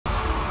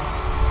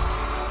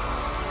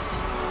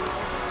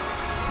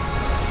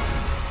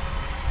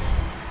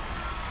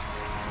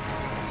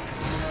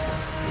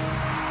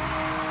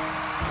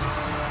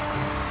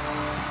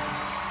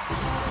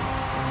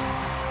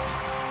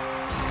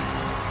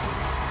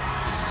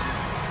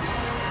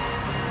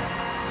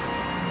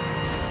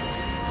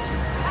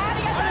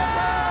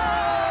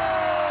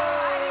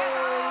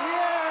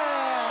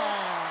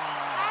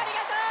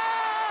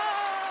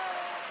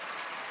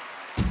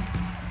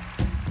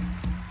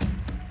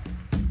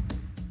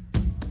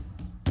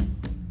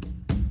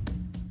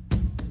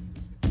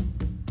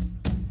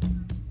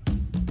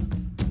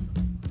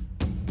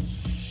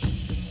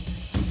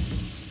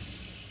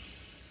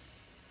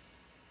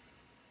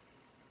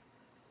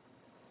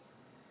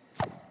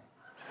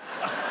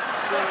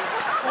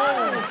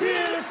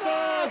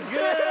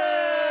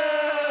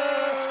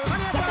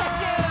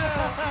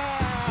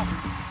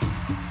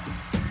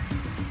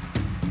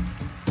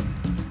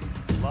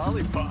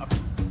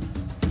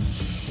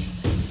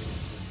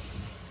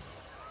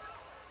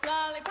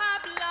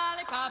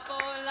lollipop,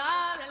 oh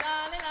lolly,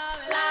 lolly,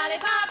 lolly,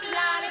 lollipop,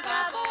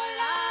 lollipop, oh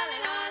lolly,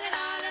 lolly,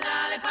 lolly,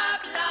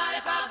 lollipop,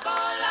 lollipop, oh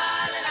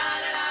lolly,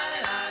 lolly,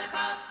 lolly,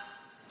 lollipop.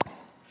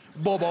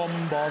 Bo bom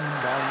bom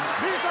bom.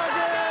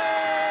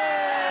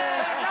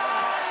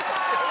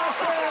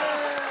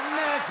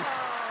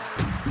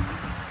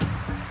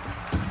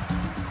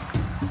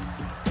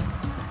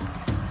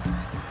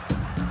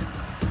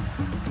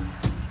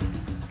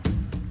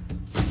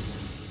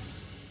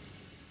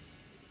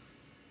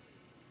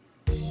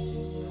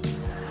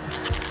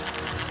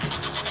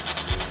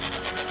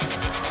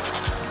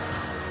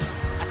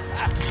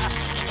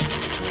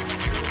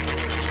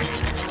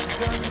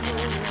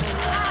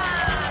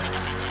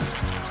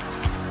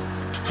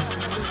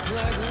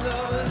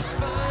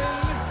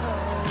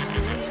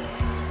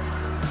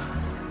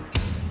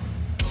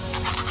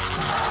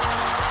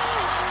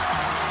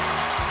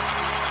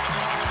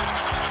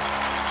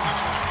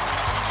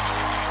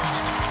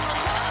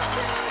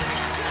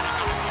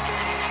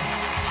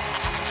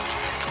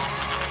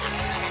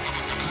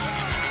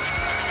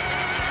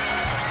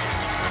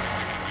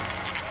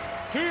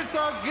 He's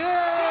so good!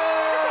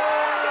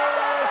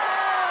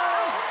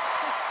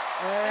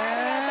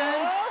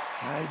 And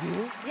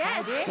Heidi?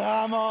 Yes.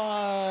 Come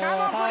on! Come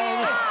on,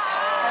 Heidi!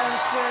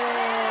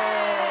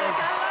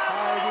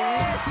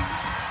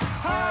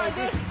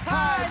 Heidi!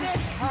 Heidi!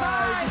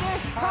 Heidi!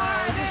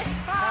 Heidi!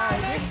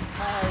 Heidi!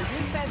 Heidi!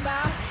 Stand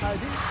back.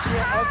 Heidi!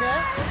 Yeah, okay?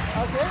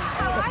 Okay?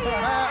 How are you?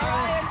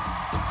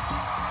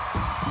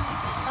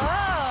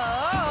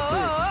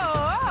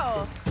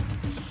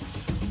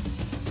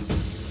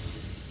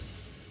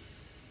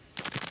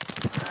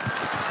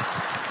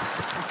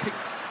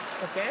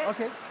 Okay.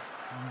 Okay.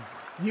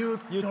 You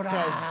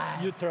try.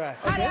 You try.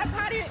 Party,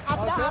 party. Up,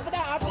 down, up,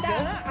 down, up,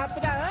 down,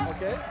 up, down.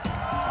 Okay.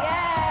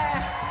 Yeah.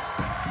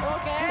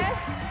 Okay.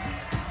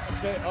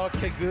 Okay.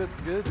 Okay. Good.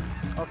 Good.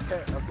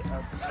 Okay. Okay.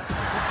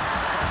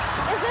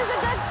 Is this a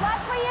good spot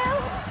for you?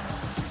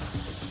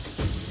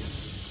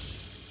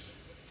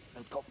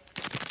 Let's go.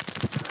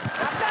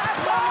 Up, down,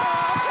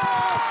 up,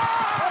 down.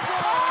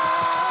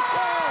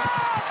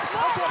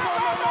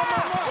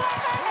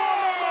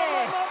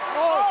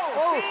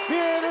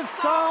 It is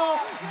so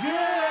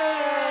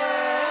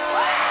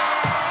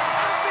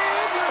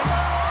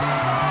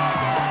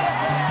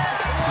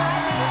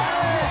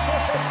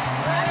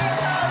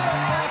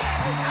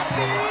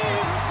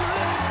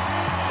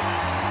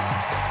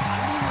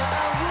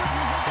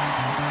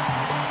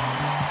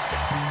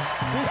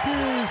This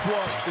is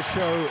what the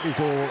show is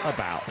all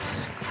about.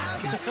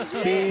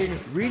 Being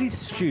really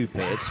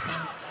stupid,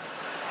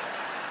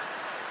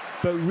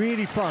 but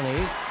really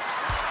funny.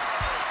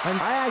 And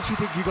I actually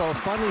think you got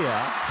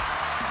funnier.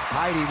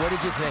 Heidi, what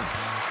did you think?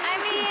 I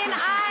mean,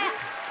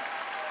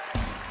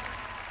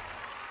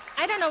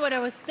 I don't know what I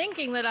was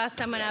thinking the last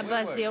time when I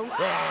buzzed you.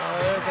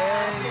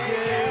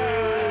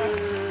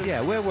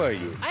 Yeah, where were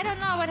you? I don't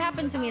know what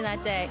happened to me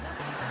that day.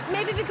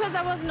 Maybe because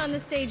I wasn't on the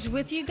stage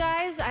with you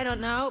guys. I don't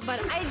know,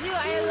 but I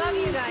love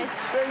you guys.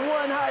 They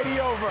won Heidi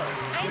over.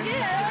 I did.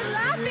 I was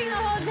laughing the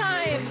whole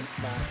time.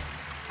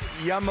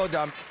 Yumbo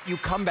Dump, you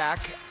come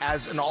back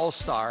as an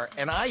all-star,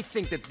 and I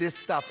think that this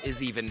stuff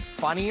is even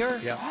funnier.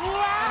 Yeah.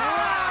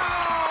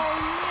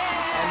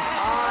 And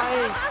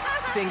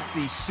I think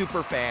the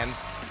super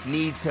fans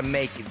need to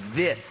make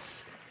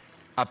this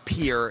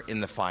appear in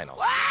the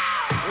finals.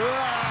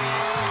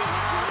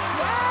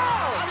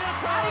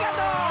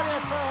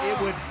 It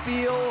would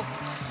feel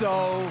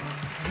so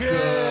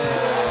good.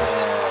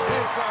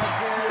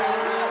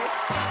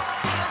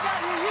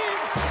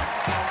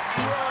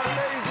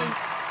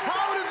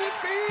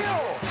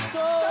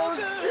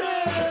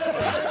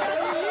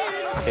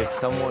 If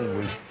someone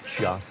was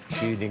just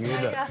tuning in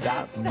at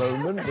that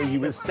moment where you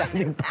were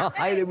standing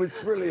behind, it was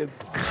brilliant.